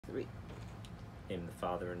V43. In the name of the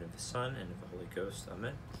Father, and of the Son, and of the Holy Ghost.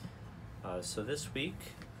 Amen. So this week,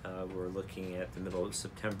 we're looking at the middle of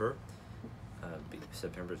September,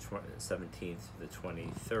 September 17th to the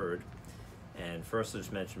 23rd. And first, I'll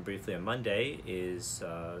just mention briefly, on Monday is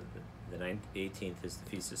the 18th is the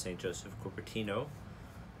Feast of St. Joseph Cupertino,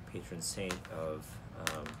 patron saint of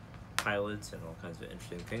pilots and all kinds of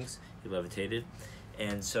interesting things. He levitated.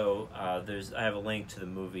 And so I have a link to the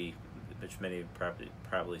movie, which many have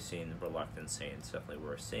probably seen, Reluctant Saint. It's definitely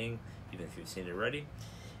worth seeing, even if you've seen it already.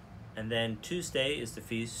 And then Tuesday is the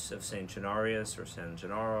Feast of St. Gennarius, or San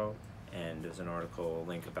Gennaro, and there's an article, a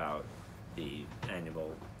link about the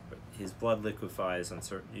annual, his blood liquefies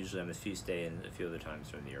usually on his feast day and a few other times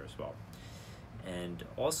during the year as well. And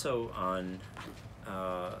also on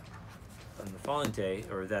the following day,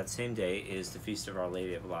 or that same day, is the Feast of Our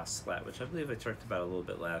Lady of La Salette, which I believe I talked about a little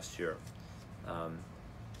bit last year.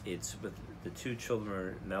 It's with the two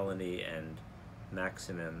children, Melanie and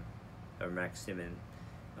Maximin,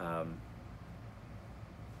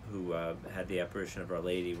 who had the apparition of Our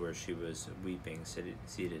Lady where she was weeping, seated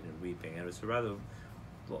and weeping. And it was rather,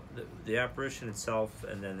 the apparition itself,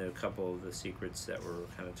 and then a couple of the secrets that were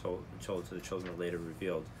kind of told to the children, later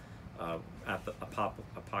revealed,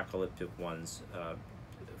 apocalyptic ones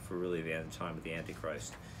for really the end of time with the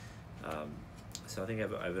Antichrist. So I think I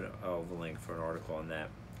have a link for an article on that.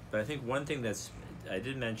 But I think one thing I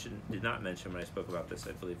did not mention when I spoke about this,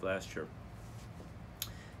 I believe last year,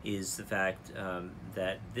 is the fact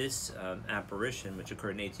that this apparition, which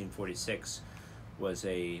occurred in 1846, was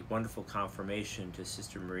a wonderful confirmation to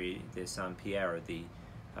Sister Marie de Saint-Pierre, the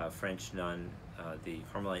French nun, the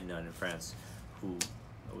Carmelite nun in France, who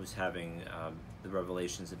was having the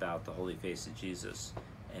revelations about the holy face of Jesus.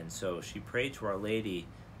 And so she prayed to Our Lady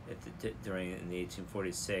in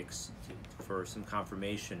 1846 for some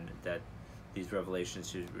confirmation that these revelations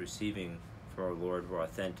she was receiving from our Lord were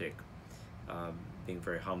authentic, being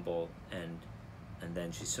very humble, and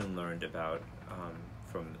then she soon learned about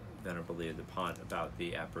from Venerable Leo de Pont about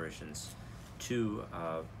the apparitions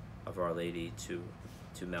of Our Lady to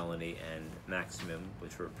Melanie and Maximum,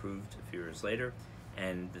 which were approved a few years later.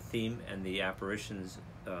 And the theme and the apparitions,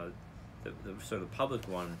 the sort of public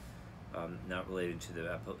one, not related to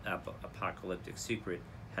the apocalyptic secret,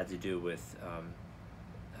 had to do with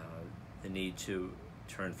the need to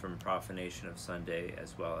turn from profanation of Sunday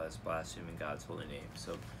as well as blaspheming God's holy name.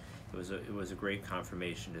 So it was a great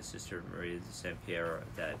confirmation to Sister Maria de Saint-Pierre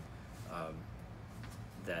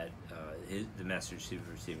that the message she was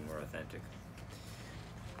receiving were authentic.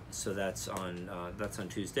 So that's on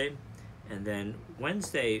Tuesday. And then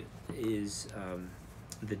Wednesday is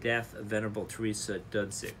the death of Venerable Teresa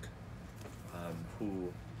Dudzik,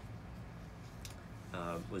 who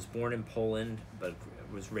was born in Poland but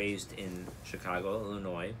was raised in Chicago,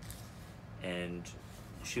 Illinois, and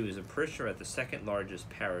she was a parishioner at the second largest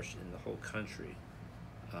parish in the whole country,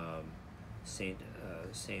 Saint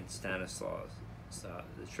Stanislaus,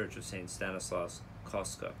 the Church of Saint Stanislaus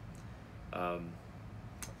Kostka,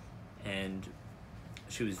 and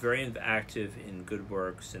she was very active in good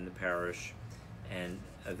works in the parish, and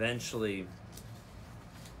eventually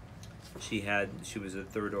she was a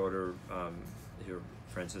third order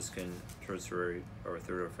Franciscan tertiary, or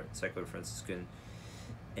third order secular Franciscan,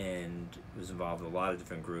 and was involved in a lot of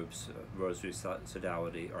different groups, Rosary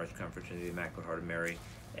Sodality, Archconfraternity, Immaculate Heart of Mary,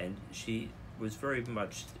 and she was very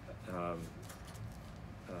much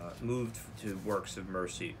moved to works of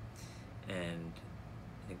mercy, and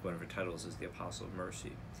I think one of her titles is the Apostle of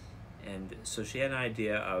Mercy. And so she had an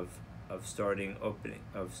idea of starting a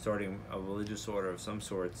religious order of some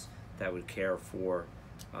sorts that would care for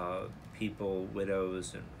people,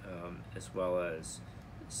 widows, and as well as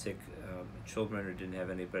sick children who didn't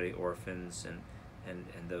have anybody, orphans, and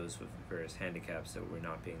those with various handicaps that were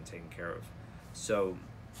not being taken care of. So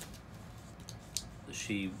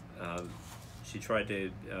she tried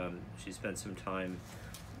to she spent some time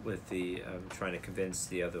with the trying to convince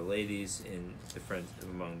the other ladies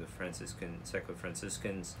among the secular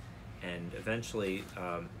Franciscans, and eventually,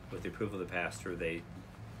 with the approval of the pastor, they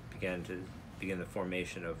began the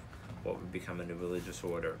formation of what would become a new religious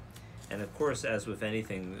order. And of course, as with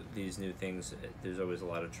anything, these new things, there's always a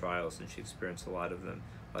lot of trials, and she experienced a lot of them,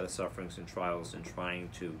 a lot of sufferings and trials in trying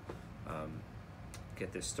to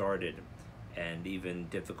get this started, and even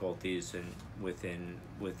difficulties within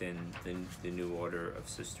the new order of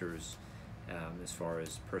sisters, as far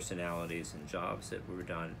as personalities and jobs that were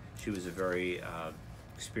done. She was a very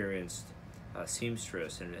experienced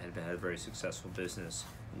seamstress, and had a very successful business,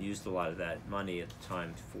 and used a lot of that money at the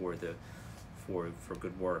time for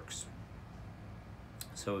good works.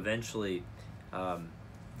 So eventually,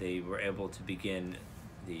 they were able to begin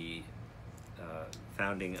the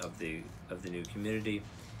founding of the new community,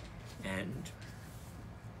 and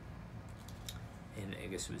in, I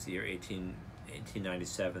guess it was the year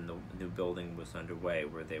 1897, the new building was underway,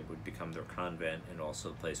 where they would become their convent and also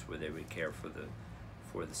a place where they would care for the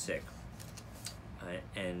sick.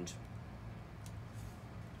 And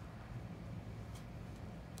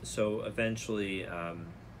so eventually,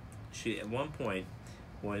 she, at one point,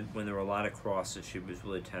 when there were a lot of crosses, she was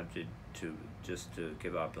really tempted to just to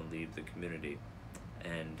give up and leave the community,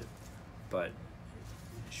 but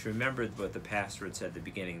she remembered what the pastor had said at the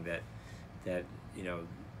beginning, that you know,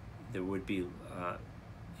 there would be you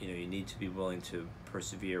know, you need to be willing to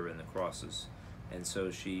persevere in the crosses, and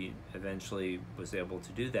so she eventually was able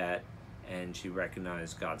to do that, and she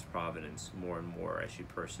recognized God's providence more and more as she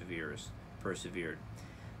persevered.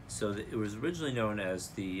 So it was originally known as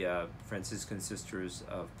the Franciscan Sisters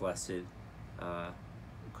of Blessed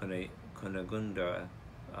Cunegunda,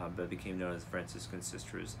 but became known as Franciscan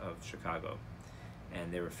Sisters of Chicago,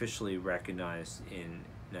 and they were officially recognized in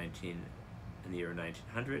the year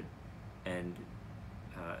 1900, and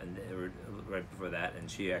they were right before that.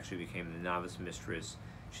 And she actually became the novice mistress.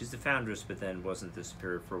 She's the foundress, but then wasn't the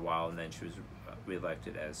superior for a while, and then she was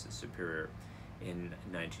reelected as the superior in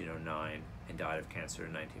 1909 and died of cancer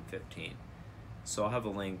in 1915. So I'll have a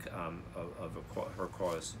link of her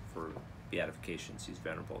cause for beatification. She's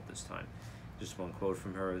venerable at this time. Just one quote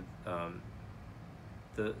from her.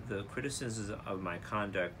 The criticisms of my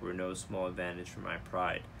conduct were no small advantage for my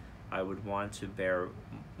pride. I would want to bear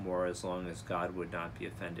more as long as God would not be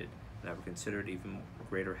offended, and I would consider it even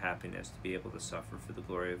greater happiness to be able to suffer for the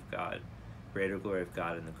glory of God, greater glory of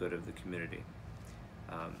God and the good of the community.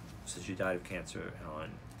 So she died of cancer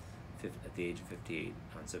at the age of 58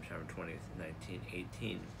 on September 20th,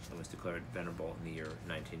 1918, and was declared venerable in the year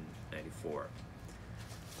 1994.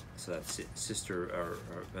 So that's our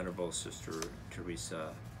venerable Sister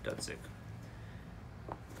Teresa Dudzik.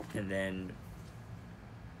 And then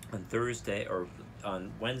on Thursday, or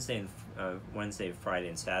on Wednesday, Friday,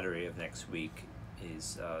 and Saturday of next week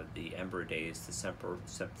is the Ember Days, the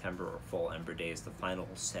September or Fall Ember Days, the final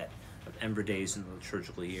set of Ember Days in the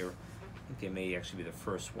liturgical year. I think they may actually be the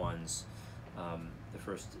first ones, the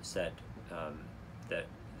first set,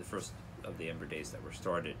 the first of the Ember Days that were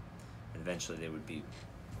started. And eventually they would be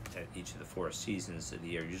at each of the 4 seasons of the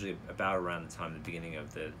year, usually about around the time, the beginning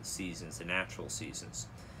of the seasons, the natural seasons.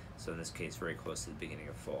 So in this case, very close to the beginning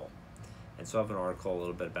of fall. And so I have an article a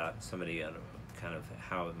little bit about somebody on kind of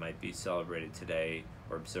how it might be celebrated today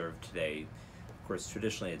or observed today. Of course,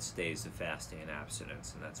 traditionally it's days of fasting and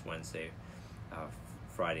abstinence, and that's Wednesday,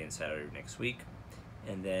 Friday, and Saturday next week.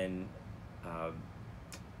 And then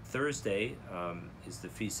Thursday is the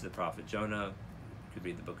Feast of the Prophet Jonah. You could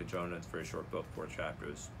read the book of Jonah. It's a very short book, 4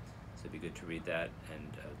 chapters. So it'd be good to read that,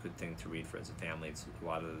 and a good thing to read for as a family. It's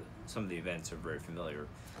some of the events are very familiar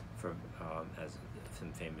from as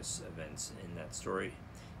some famous events in that story,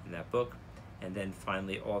 in that book. And then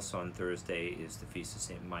finally, also on Thursday, is the Feast of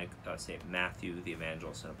Saint Matthew, the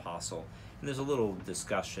evangelist and apostle. And there's a little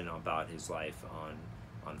discussion about his life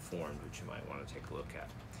on Formed, which you might want to take a look at.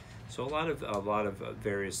 So a lot of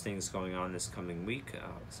various things going on this coming week.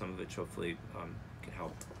 Some of which hopefully can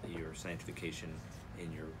help your sanctification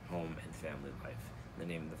in your home and family life. In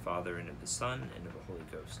the name of the Father, and of the Son, and of the Holy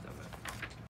Ghost. Amen.